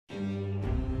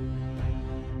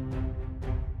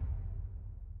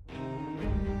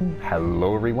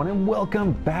Hello everyone and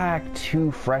welcome back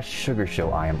to Fresh Sugar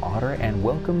Show. I am Otter and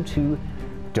welcome to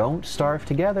Don't Starve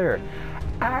Together.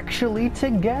 Actually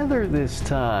together this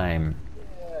time.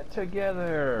 Yeah,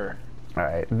 together.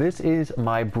 Alright, this is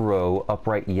my bro,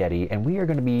 Upright Yeti, and we are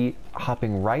going to be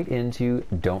hopping right into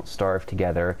Don't Starve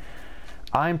Together.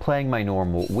 I'm playing my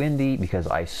normal Wendy because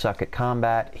I suck at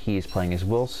combat. He's playing as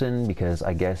Wilson because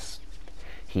I guess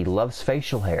he loves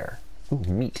facial hair. Ooh,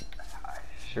 meat.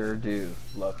 Sure do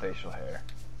love facial hair.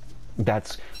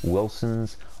 That's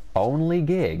Wilson's only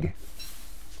gig.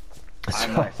 I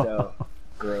myself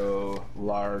grow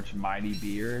large, mighty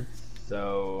beards,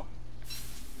 so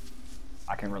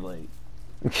I can relate.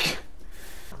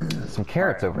 Some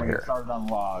carrots over here. Started on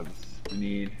logs. We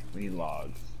need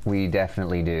logs. We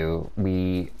definitely do.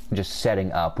 Just setting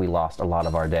up, we lost a lot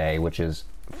of our day, which is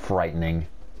frightening.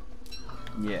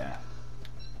 Yeah.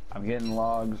 I'm getting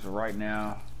logs right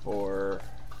now for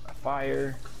a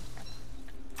fire.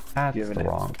 That's the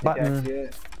wrong button.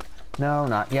 No,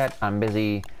 not yet. I'm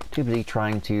too busy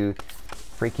trying to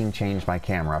freaking change my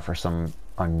camera for some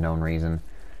unknown reason.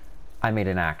 I made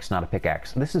an axe, not a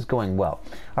pickaxe. This is going well.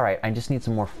 Alright, I just need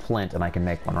some more flint and I can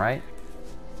make one, right?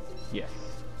 Yes.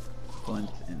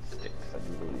 Flint and sticks, I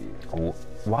do believe.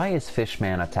 Why is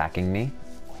Fishman attacking me?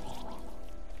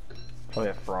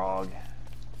 Probably a frog.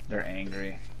 They're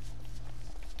angry.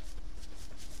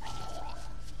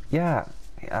 Yeah,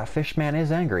 Fishman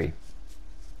is angry.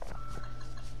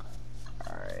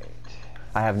 Alright.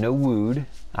 I have no wood,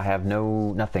 I have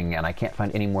nothing, and I can't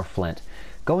find any more flint.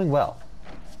 Going well.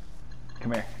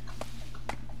 Come here.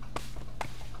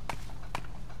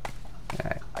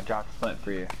 Okay. I dropped flint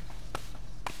for you.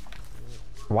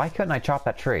 Why couldn't I chop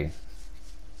that tree?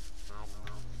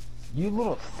 You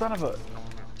little son of a...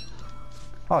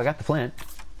 Oh, I got the flint.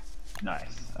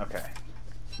 Nice. Okay.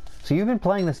 So you've been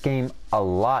playing this game a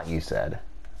lot, you said.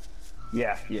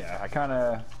 Yeah. I kind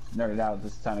of nerded out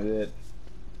this tiny bit.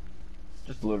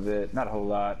 Just a little bit, not a whole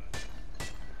lot.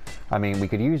 I mean, we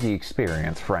could use the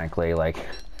experience, frankly. Like,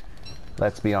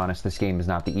 let's be honest, this game is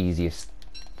not the easiest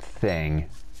thing.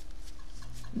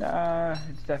 Nah,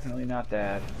 it's definitely not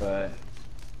that, but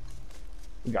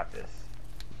we got this.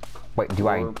 Wait,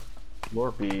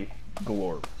 Glorpy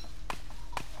glorp.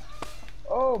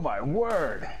 Oh my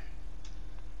word!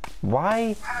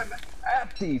 Why? I'm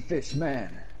empty, Fishman.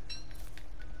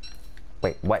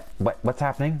 Wait, what's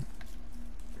happening?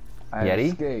 I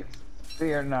Yeti? escaped.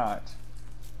 Fear not.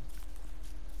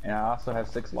 And I also have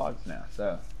 6 logs now,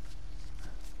 so.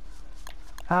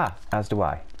 Ah, as do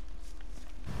I.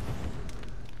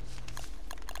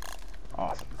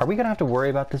 Awesome. Are we gonna have to worry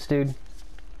about this dude?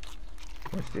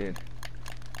 Which dude?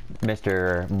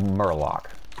 Mr. Murloc.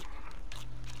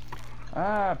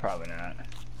 Probably not.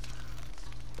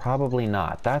 Probably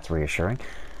not. That's reassuring.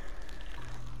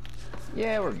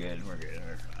 Yeah, we're good. We're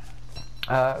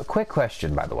fine. Quick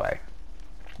question, by the way.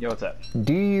 Yo, what's up?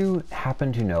 Do you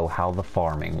happen to know how the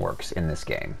farming works in this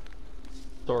game?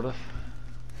 Sort of.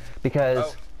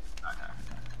 Because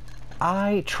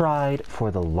I tried for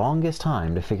the longest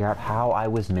time to figure out how I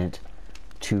was meant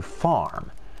to farm.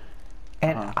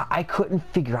 And I couldn't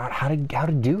figure out how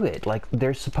to do it. Like,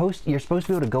 you're supposed to be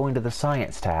able to go into the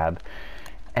science tab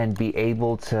and be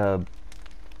able to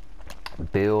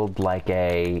build like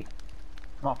a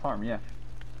Small farm, yeah.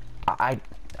 I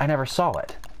never saw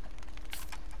it.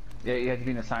 Yeah, you have to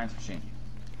be in a science machine.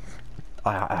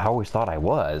 I always thought I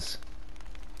was.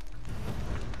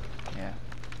 Yeah.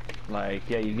 Like,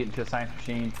 yeah, you get into a science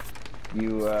machine,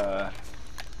 you, is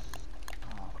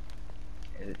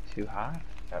it too hot?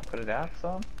 Should I put it out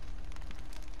some?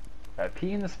 Should I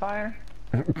pee in this fire?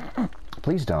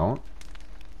 Please don't.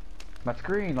 My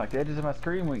screen, like the edges of my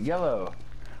screen went yellow.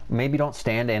 Maybe don't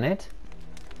stand in it.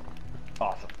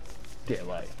 Awesome.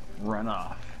 Daylight. Run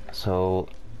off. So,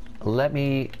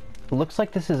 looks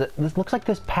like this looks like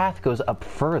this path goes up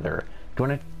further. Do you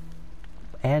want to,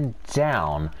 and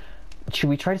down. Should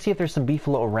we try to see if there's some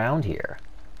beefalo around here?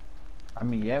 I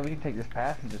mean, yeah, we can take this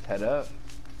path and just head up.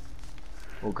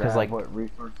 We'll grab like, what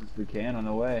resources we can on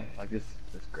the way. Like this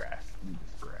grass. We need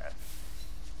this grass.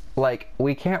 Like,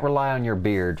 we can't rely on your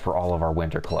beard for all of our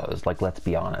winter clothes. Like, let's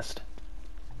be honest.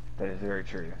 That is very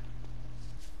true.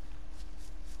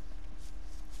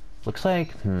 Looks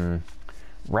like,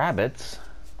 rabbits.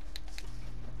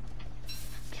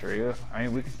 True. I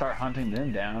mean, we can start hunting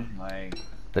them down. Like,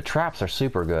 The traps are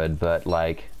super good, but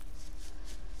like,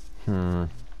 we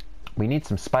need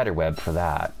some spider web for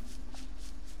that.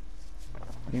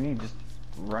 what do you mean? Just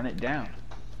run it down.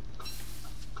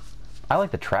 I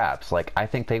like the traps. Like, I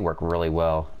think they work really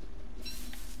well.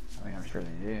 I mean, I'm sure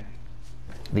they do.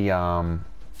 The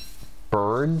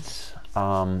birds,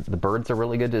 The birds are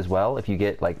really good as well. If you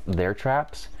get like their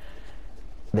traps,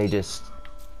 you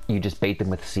just bait them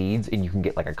with seeds and you can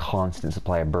get like a constant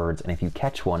supply of birds. And if you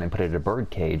catch one and put it in a bird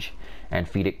cage and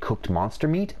feed it cooked monster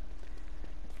meat,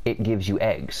 it gives you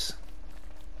eggs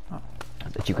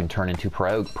that you can turn into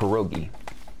pierogi.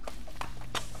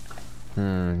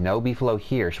 No beefalo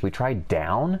here. Should we try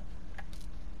down?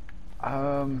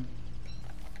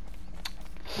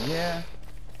 Yeah.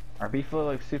 Are beefalo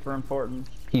like super important?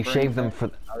 You shave them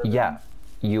for, yeah.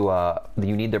 You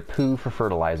need their poo for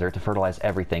fertilizer to fertilize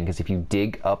everything. Because if you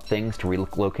dig up things to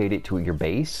relocate it to your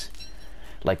base,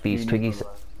 like these twiggies,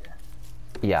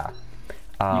 yeah. You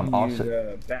can also,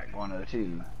 use bat guano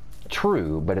too.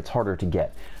 True, but it's harder to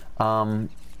get.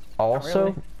 Also,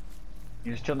 really.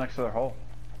 You just chill next to their hole,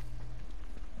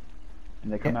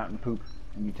 and they come out and poop,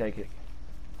 and you take it.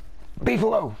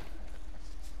 Beefalo.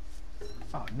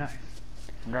 Oh, nice.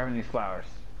 I'm grabbing these flowers.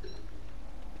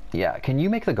 Yeah, can you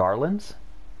make the garlands?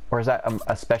 Or is that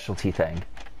a specialty thing?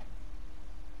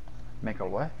 Make a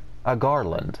what? A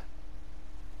garland.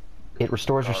 It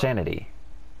restores your sanity.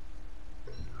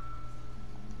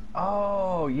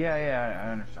 Oh, yeah,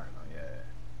 I understand. Yeah.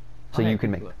 So you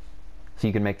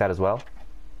can make that as well?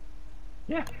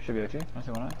 Yeah, should be able to. I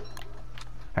see why not.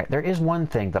 Alright, there is one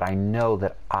thing that I know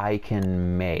that I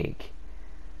can make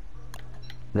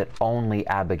that only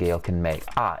Abigail can make.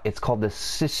 It's called the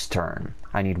cistern.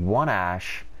 I need 1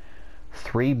 ash,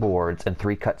 3 boards, and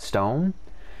 3 cut stone,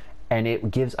 and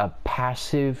it gives a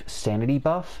passive sanity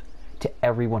buff to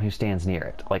everyone who stands near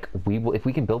it. Like, if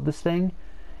we can build this thing,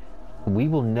 we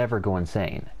will never go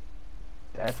insane.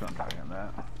 That's what I'm talking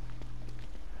about.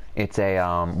 It's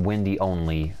a Wendy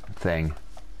only thing.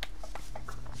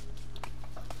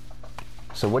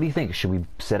 So what do you think? Should we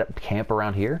set up camp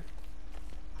around here?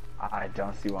 I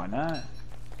don't see why not.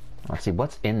 Let's see,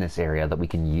 what's in this area that we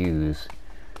can use?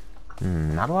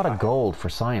 Not a lot of gold for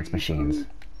science machines.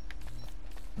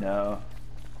 No.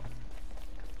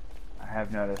 I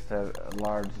have noticed a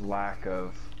large lack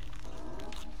of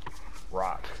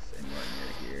rocks anywhere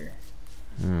near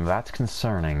here. That's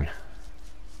concerning.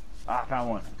 I found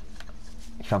one.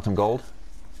 You found some gold?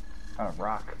 A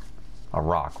rock. A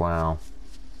rock, wow.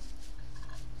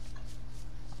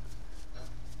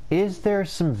 Is there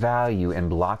some value in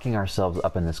blocking ourselves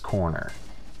up in this corner?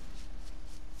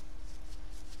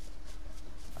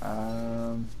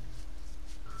 Let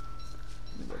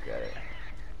me look at it.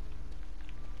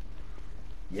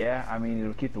 Yeah, I mean,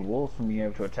 it'll keep the wolves from being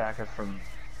able to attack us from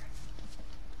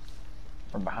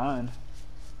behind.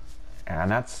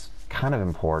 And that's kind of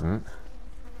important.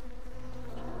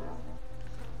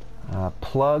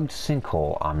 Plugged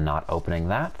sinkhole. I'm not opening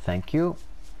that, thank you.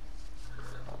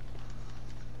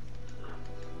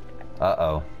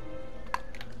 Uh-oh.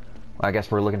 I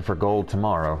guess we're looking for gold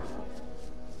tomorrow.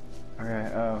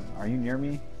 Okay, are you near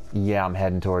me? Yeah, I'm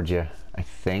heading towards you, I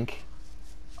think.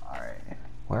 Alright.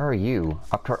 Where are you?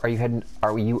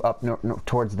 Are you up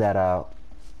towards that,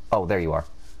 oh, there you are.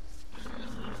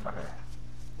 Okay.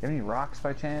 Do you have any rocks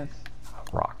by chance?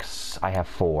 Rocks. I have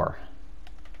 4.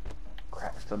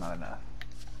 Crap, still not enough.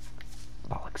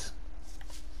 Bollocks.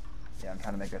 Yeah, I'm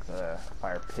trying to make us a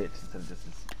fire pit instead of just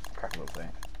this crappy little thing.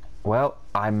 Well,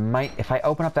 I might, if I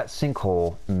open up that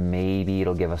sinkhole, maybe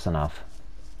it'll give us enough.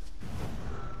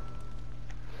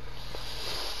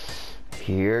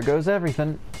 Here goes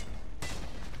everything.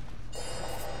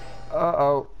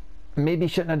 Uh-oh. Maybe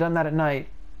shouldn't have done that at night.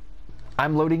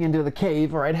 I'm loading into the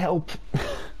cave, or I'd help.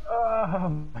 Oh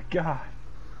my god.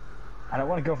 I don't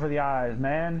want to go for the eyes,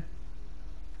 man.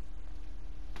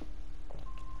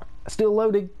 Still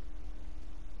loading.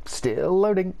 Still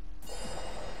loading.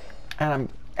 And I'm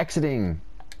exiting.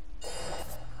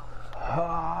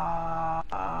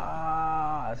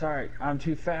 It's alright. I'm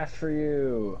too fast for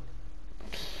you.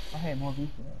 Oh, hey, more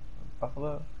beefalo.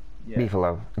 Buffalo? Yeah.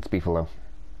 Beefalo. It's beefalo.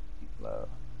 Beefalo.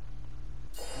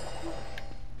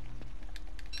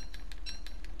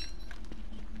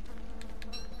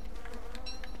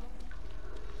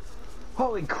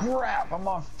 Holy crap, I'm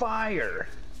on fire!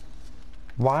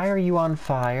 Why are you on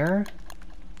fire?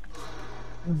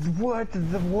 What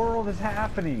the world is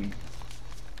happening?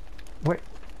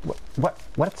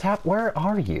 What's where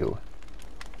are you?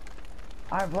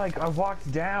 I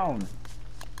walked down.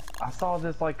 I saw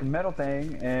this like metal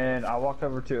thing and I walked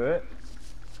over to it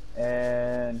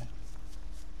and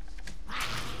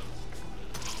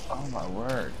oh my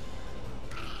word.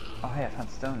 Oh hey, I found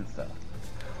stone and stuff.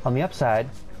 On the upside,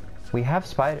 we have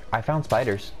I found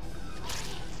spiders.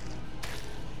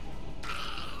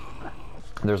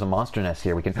 There's a monster nest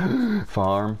here we can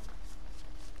farm.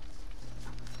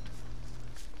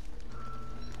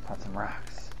 Found some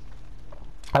rocks.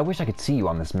 I wish I could see you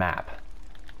on this map.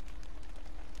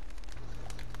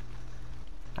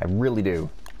 I really do.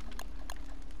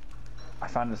 I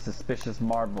found a suspicious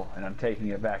marble, and I'm taking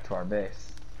it back to our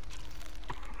base.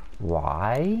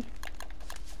 Why?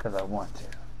 Because I want to.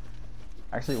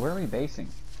 Actually, where are we basing?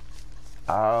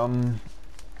 Probably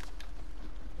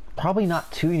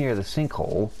not too near the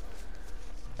sinkhole,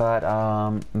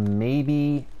 but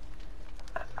maybe.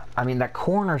 I mean, that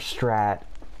corner strat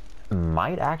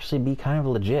might actually be kind of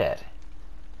legit.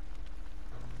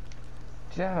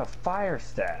 Do you have a fire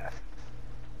staff?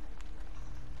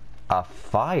 A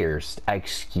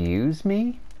excuse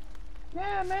me?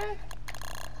 Yeah, man.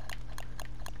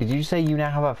 Did you say you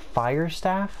now have a fire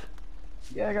staff?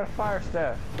 Yeah, I got a fire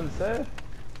staff. That's what it said.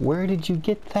 Where did you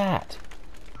get that?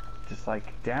 Just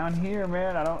like down here,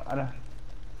 man. I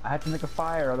had to make a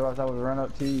fire, otherwise I would run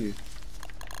up to you.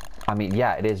 I mean,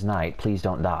 yeah, it is night. Please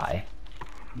don't die.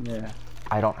 Yeah.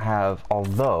 I don't have,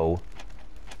 although,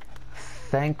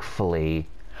 thankfully,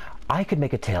 I could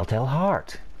make a telltale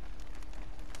heart.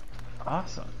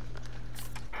 Awesome.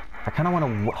 I kind of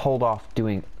want to hold off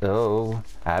doing, oh,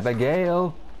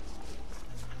 Abigail.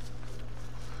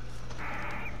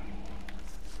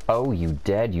 Oh, you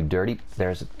dead, you dirty.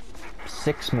 There's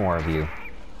 6 more of you.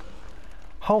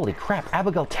 Holy crap,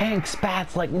 Abigail tanks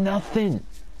bats like nothing.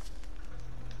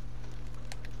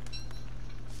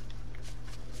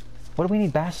 What do we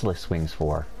need basilisk wings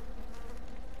for?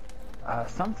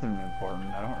 Something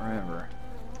important. I don't remember.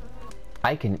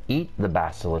 I can eat the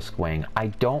basilisk wing. I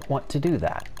don't want to do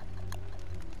that.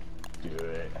 Do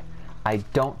it. I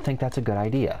don't think that's a good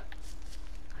idea.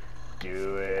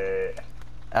 Do it.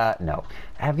 No.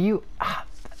 Have you...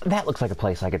 that looks like a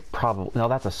place I could probably... No,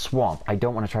 that's a swamp. I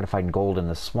don't want to try to find gold in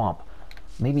the swamp.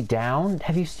 Maybe down?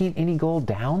 Have you seen any gold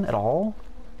down at all?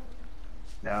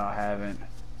 No, I haven't.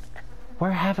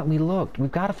 Where haven't we looked?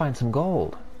 We've got to find some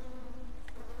gold.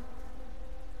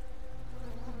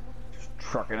 Just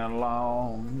trucking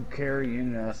along,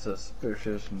 carrying a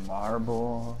suspicious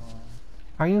marble.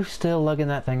 Are you still lugging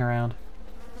that thing around?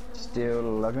 Still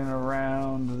lugging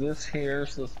around this here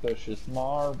suspicious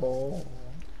marble.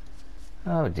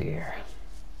 Oh dear.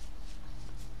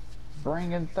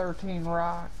 Bringing 13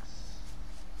 rocks.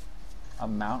 A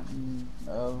mountain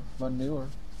of manure.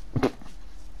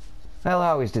 Well, I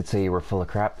always did say you were full of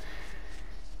crap.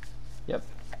 Yep.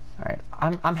 Alright,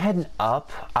 I'm heading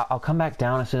up. I'll come back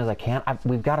down as soon as I can.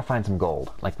 We've got to find some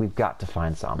gold. Like, we've got to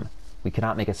find some. We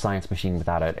cannot make a science machine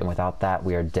without it, and without that,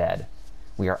 we are dead.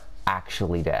 We are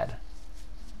actually dead.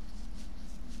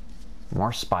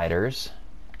 More spiders.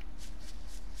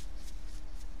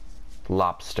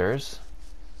 Lobsters.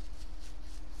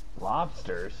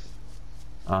 Lobsters?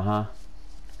 Uh-huh.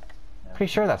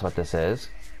 Pretty sure that's what this is.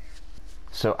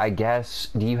 So I guess,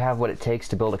 do you have what it takes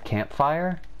to build a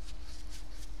campfire?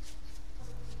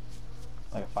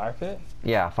 Like a fire pit?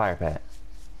 Yeah, a fire pit.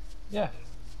 Yeah.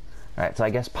 Alright, so I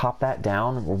guess pop that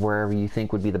down wherever you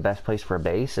think would be the best place for a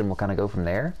base, and we'll kind of go from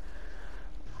there.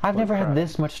 I've never had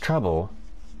this much trouble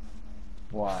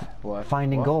Why? What?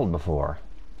 finding gold before.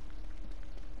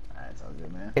 That's all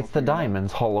good, man. It's the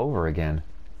diamonds all over again.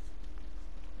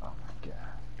 Oh my god.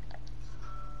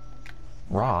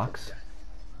 Rocks.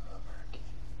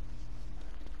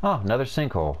 Oh, another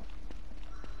sinkhole.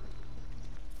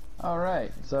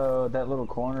 Alright, so that little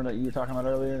corner that you were talking about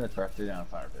earlier, that's where I threw down a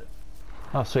fire pit.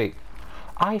 Oh, sweet.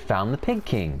 I found the Pig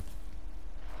King.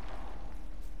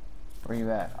 Where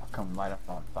you at? I'll come light up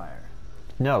on fire.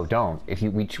 No, don't. If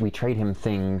we trade him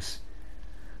things,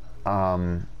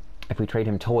 if we trade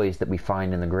him toys that we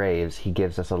find in the graves, he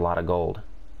gives us a lot of gold.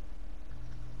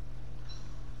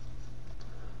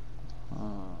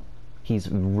 Oh. He's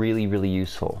really, really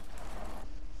useful.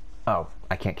 Oh,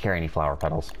 I can't carry any flower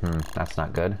petals. That's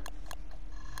not good.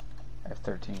 I have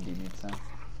 13. Do you need some?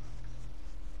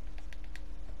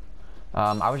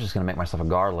 I was just gonna make myself a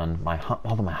garland.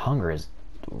 Although my hunger is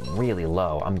really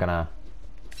low, I'm gonna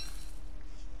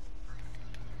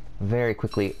very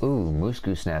quickly. Ooh, moose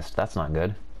goose nest. That's not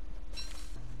good.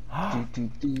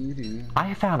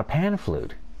 I found a pan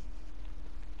flute.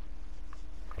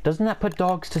 Doesn't that put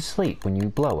dogs to sleep when you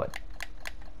blow it?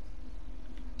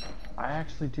 I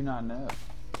actually do not know.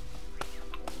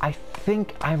 I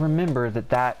think I remember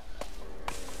that.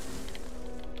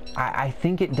 I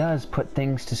think it does put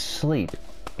things to sleep.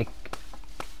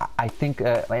 I think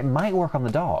it might work on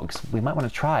the dogs. We might want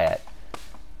to try it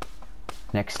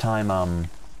next time.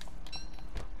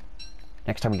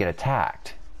 Next time we get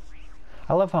attacked.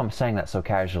 I love how I'm saying that so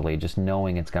casually, just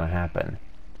knowing it's going to happen.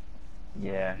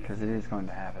 Yeah, because it is going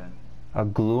to happen. A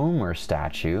Gloomer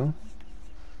statue.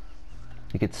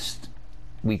 We could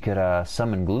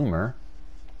summon Gloomer.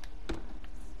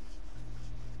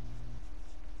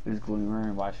 Who's Gloomer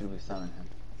and why should we summon him?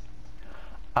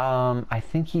 I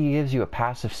think he gives you a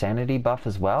passive sanity buff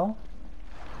as well.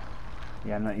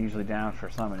 Yeah, I'm not usually down for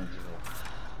summoning people.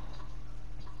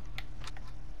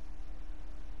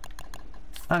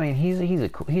 I mean, he's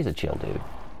a chill dude.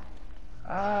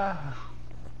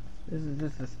 This is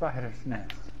just a spider's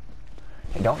nest.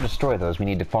 Hey, don't destroy those. We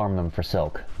need to farm them for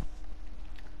silk.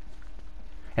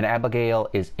 And Abigail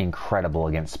is incredible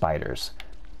against spiders.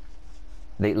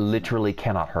 They literally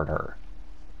cannot hurt her.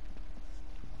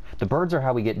 The birds are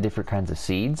how we get different kinds of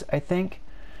seeds, I think.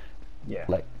 Yeah.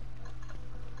 Like.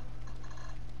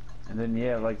 And then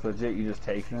yeah, like legit, you just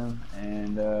take them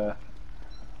and oh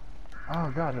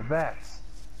god, the bats!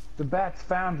 The bats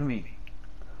found me.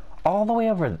 All the way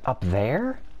over up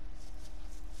there?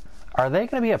 Are they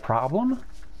going to be a problem?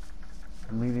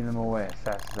 I'm leading them away as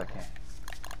fast as I can.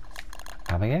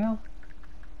 Abigail?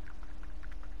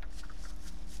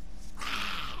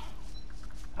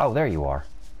 Oh, there you are.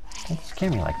 Don't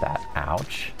scare me like that.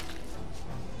 Ouch.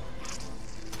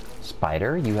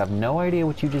 Spider, you have no idea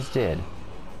what you just did.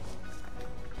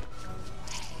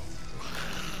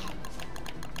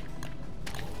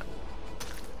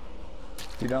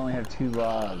 You'd only have 2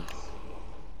 logs.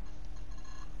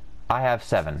 I have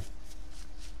 7.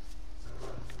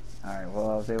 Alright, well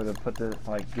I was able to put the,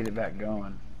 like, get it back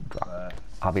going. But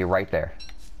I'll be right there.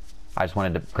 I just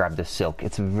wanted to grab this silk.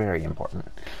 It's very important.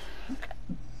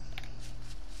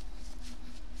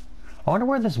 I wonder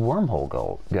where this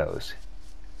wormhole goes.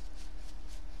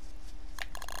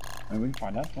 I mean, we can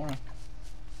find out tomorrow.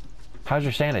 How's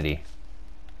your sanity?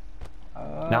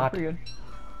 Not pretty good.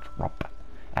 Drop.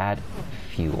 Add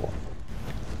fuel.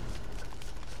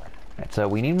 Right, so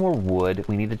we need more wood.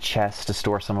 We need a chest to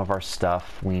store some of our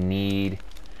stuff. We need...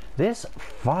 This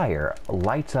fire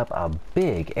lights up a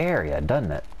big area,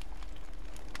 doesn't it?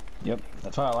 Yep,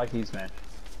 that's why I like these, man.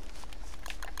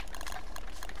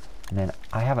 And then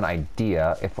I have an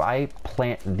idea. If I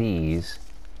plant these,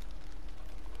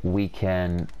 we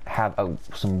can have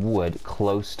some wood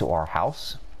close to our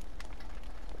house.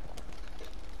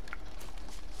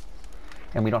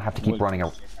 And we don't have to keep running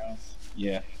around.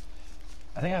 Yeah.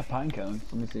 I think I have pine cones.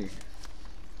 Let me see.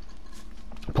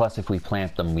 Plus, if we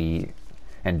plant them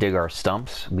and dig our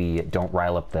stumps, we don't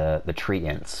rile up the tree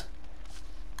ants.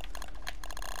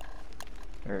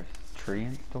 There's tree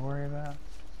ants to worry about?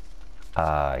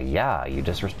 Yeah, you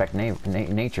disrespect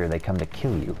nature, they come to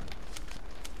kill you.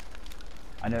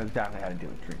 I know exactly how to deal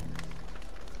with tree ants.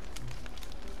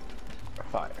 Or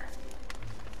fire.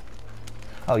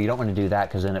 Oh, you don't want to do that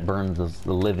because then it burns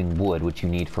the living wood, which you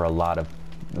need for a lot of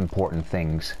important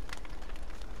things.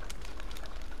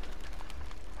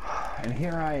 And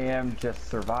here I am just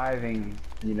surviving,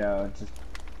 you know, just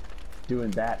doing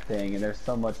that thing, and there's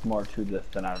so much more to this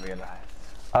than I realized.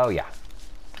 Oh yeah.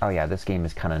 Oh yeah, this game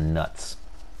is kind of nuts.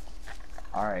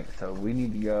 Alright, so we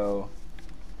need to go,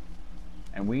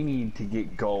 and we need to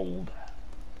get gold.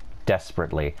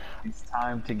 Desperately. It's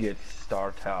time to get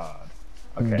started.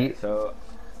 Okay, so...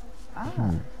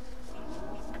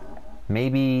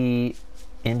 Maybe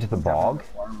into the bog?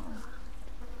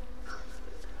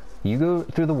 You go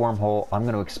through the wormhole, I'm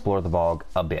going to explore the bog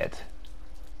a bit.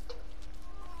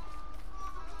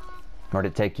 Where'd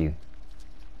it take you?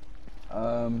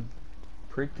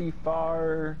 Pretty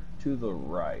far to the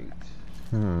right.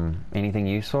 Anything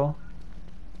useful?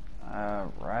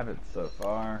 Rabbits so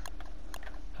far.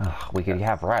 Oh, we could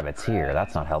have rabbits here.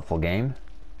 That's not helpful, game.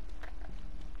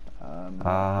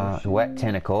 Wet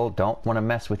tentacle. Don't want to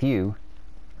mess with you.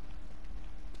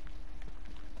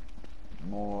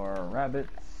 More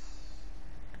rabbits.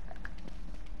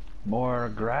 More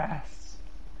grass.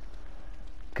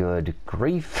 Good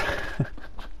grief.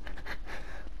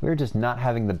 We're just not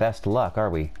having the best luck, are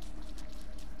we?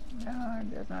 No,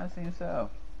 it does not seem so.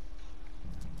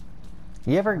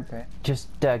 You ever just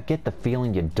get the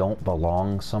feeling you don't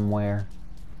belong somewhere?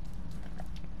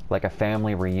 Like a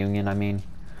family reunion, I mean?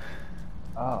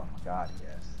 Oh, God,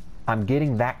 yes. I'm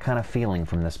getting that kind of feeling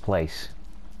from this place.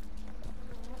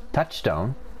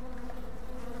 Touchstone.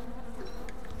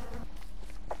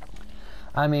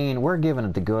 I mean, we're giving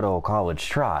it the good old college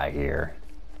try here.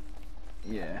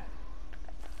 Yeah.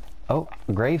 Oh,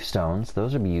 gravestones.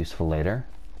 Those would be useful later.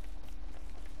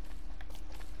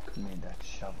 Who made that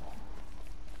shovel?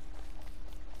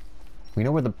 We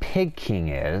know where the Pig King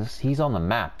is. He's on the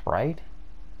map, right?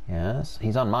 Yes,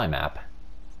 he's on my map.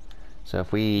 So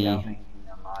if we... Yeah, I don't think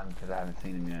he's on mine because I haven't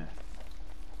seen him yet.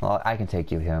 Well, I can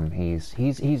take you him. He's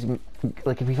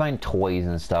like, if we find toys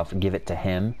and stuff, give it to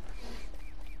him.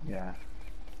 Yeah.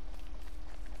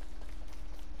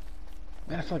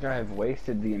 Man, I feel like I have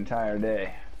wasted the entire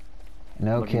day.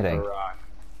 No looking for kidding. a rock.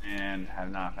 and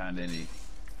have not found any.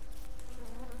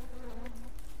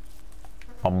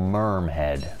 A merm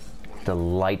head.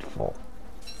 Delightful.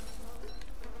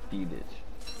 Eat it.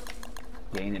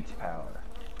 Gain its power.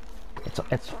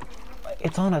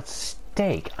 It's on a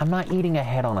steak. I'm not eating a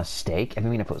head on a steak. I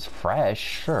mean, if it was fresh,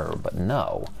 sure, but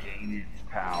no. Gain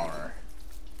its power.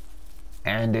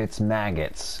 And it's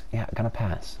maggots. Yeah, gonna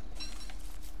pass.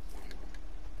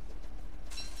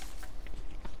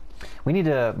 We need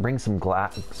to bring some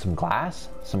grass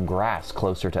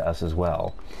closer to us as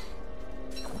well.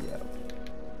 Yep.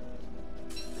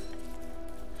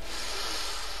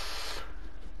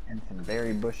 And some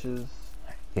berry bushes.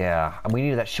 Yeah, we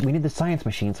need that. We need the science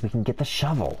machine so we can get the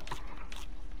shovel.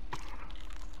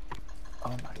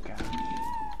 Oh my god.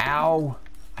 Ow!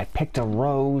 I picked a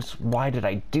rose. Why did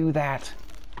I do that?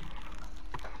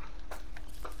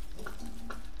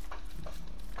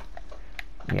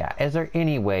 Yeah, is there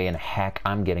any way in heck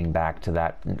I'm getting back to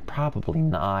that? Probably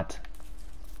not.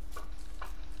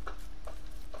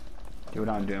 Do what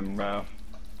I'm doing, bro.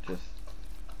 Just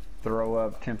throw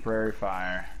up temporary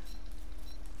fire.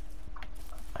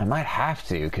 I might have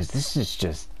to, because this is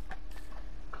just...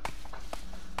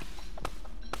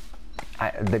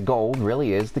 the gold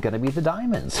really is going to be the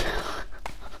diamonds.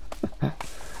 We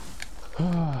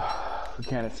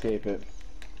can't escape it.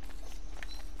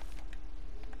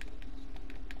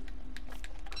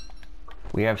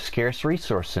 We have scarce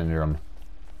resource syndrome.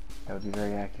 That would be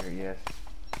very accurate, yes.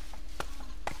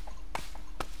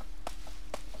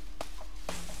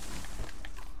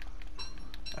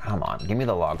 Come on, give me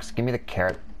the logs. Give me the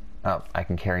carrot. Oh, I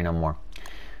can carry no more.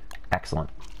 Excellent.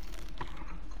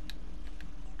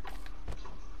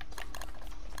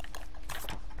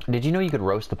 Did you know you could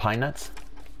roast the pine nuts?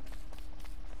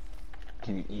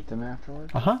 Can you eat them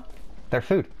afterwards? Uh-huh. They're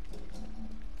food.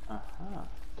 Uh-huh.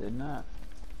 Did not.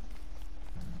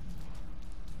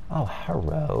 Oh,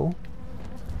 hello.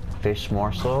 Fish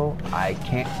morsel. I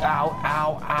can't... Ow,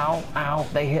 ow, ow, ow.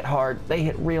 They hit hard. They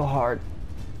hit real hard.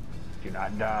 Do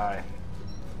not die.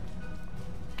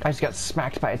 I just got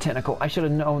smacked by a tentacle. I should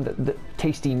have known that the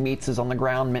tasty meats is on the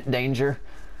ground meant danger.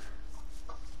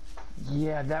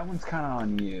 Yeah, that one's kind of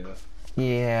on you.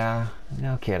 Yeah,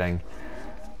 no kidding.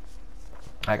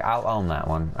 Like, I'll own that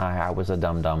one. I was a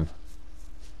dum-dum.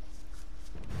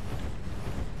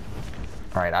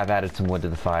 Alright, I've added some wood to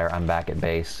the fire. I'm back at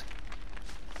base.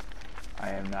 I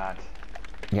am not.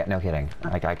 Yeah, no kidding.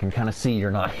 Like, I can kind of see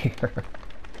you're not here.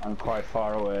 I'm quite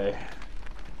far away.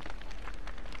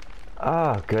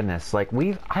 Oh, goodness. Like,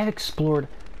 I've explored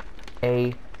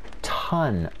a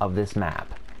ton of this map.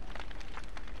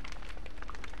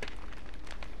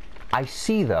 I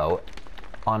see, though,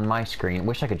 on my screen,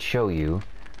 wish I could show you,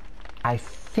 I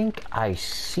think I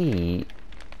see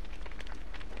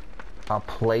a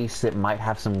place that might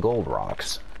have some gold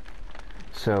rocks.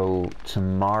 So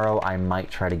tomorrow I might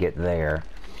try to get there.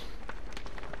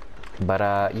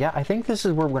 But yeah, I think this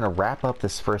is where we're going to wrap up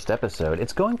this first episode.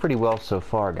 It's going pretty well so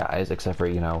far, guys, except for,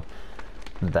 you know,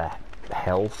 the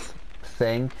health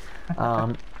thing.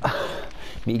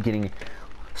 Me getting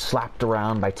slapped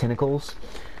around by tentacles.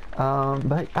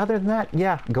 But other than that,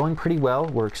 yeah, going pretty well.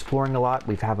 We're exploring a lot.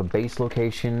 We have a base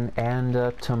location,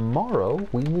 and tomorrow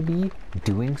we will be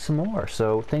doing some more.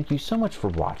 So thank you so much for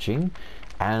watching,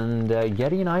 and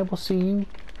Yeti and I will see you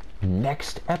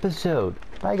next episode.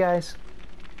 Bye, guys.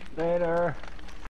 Later.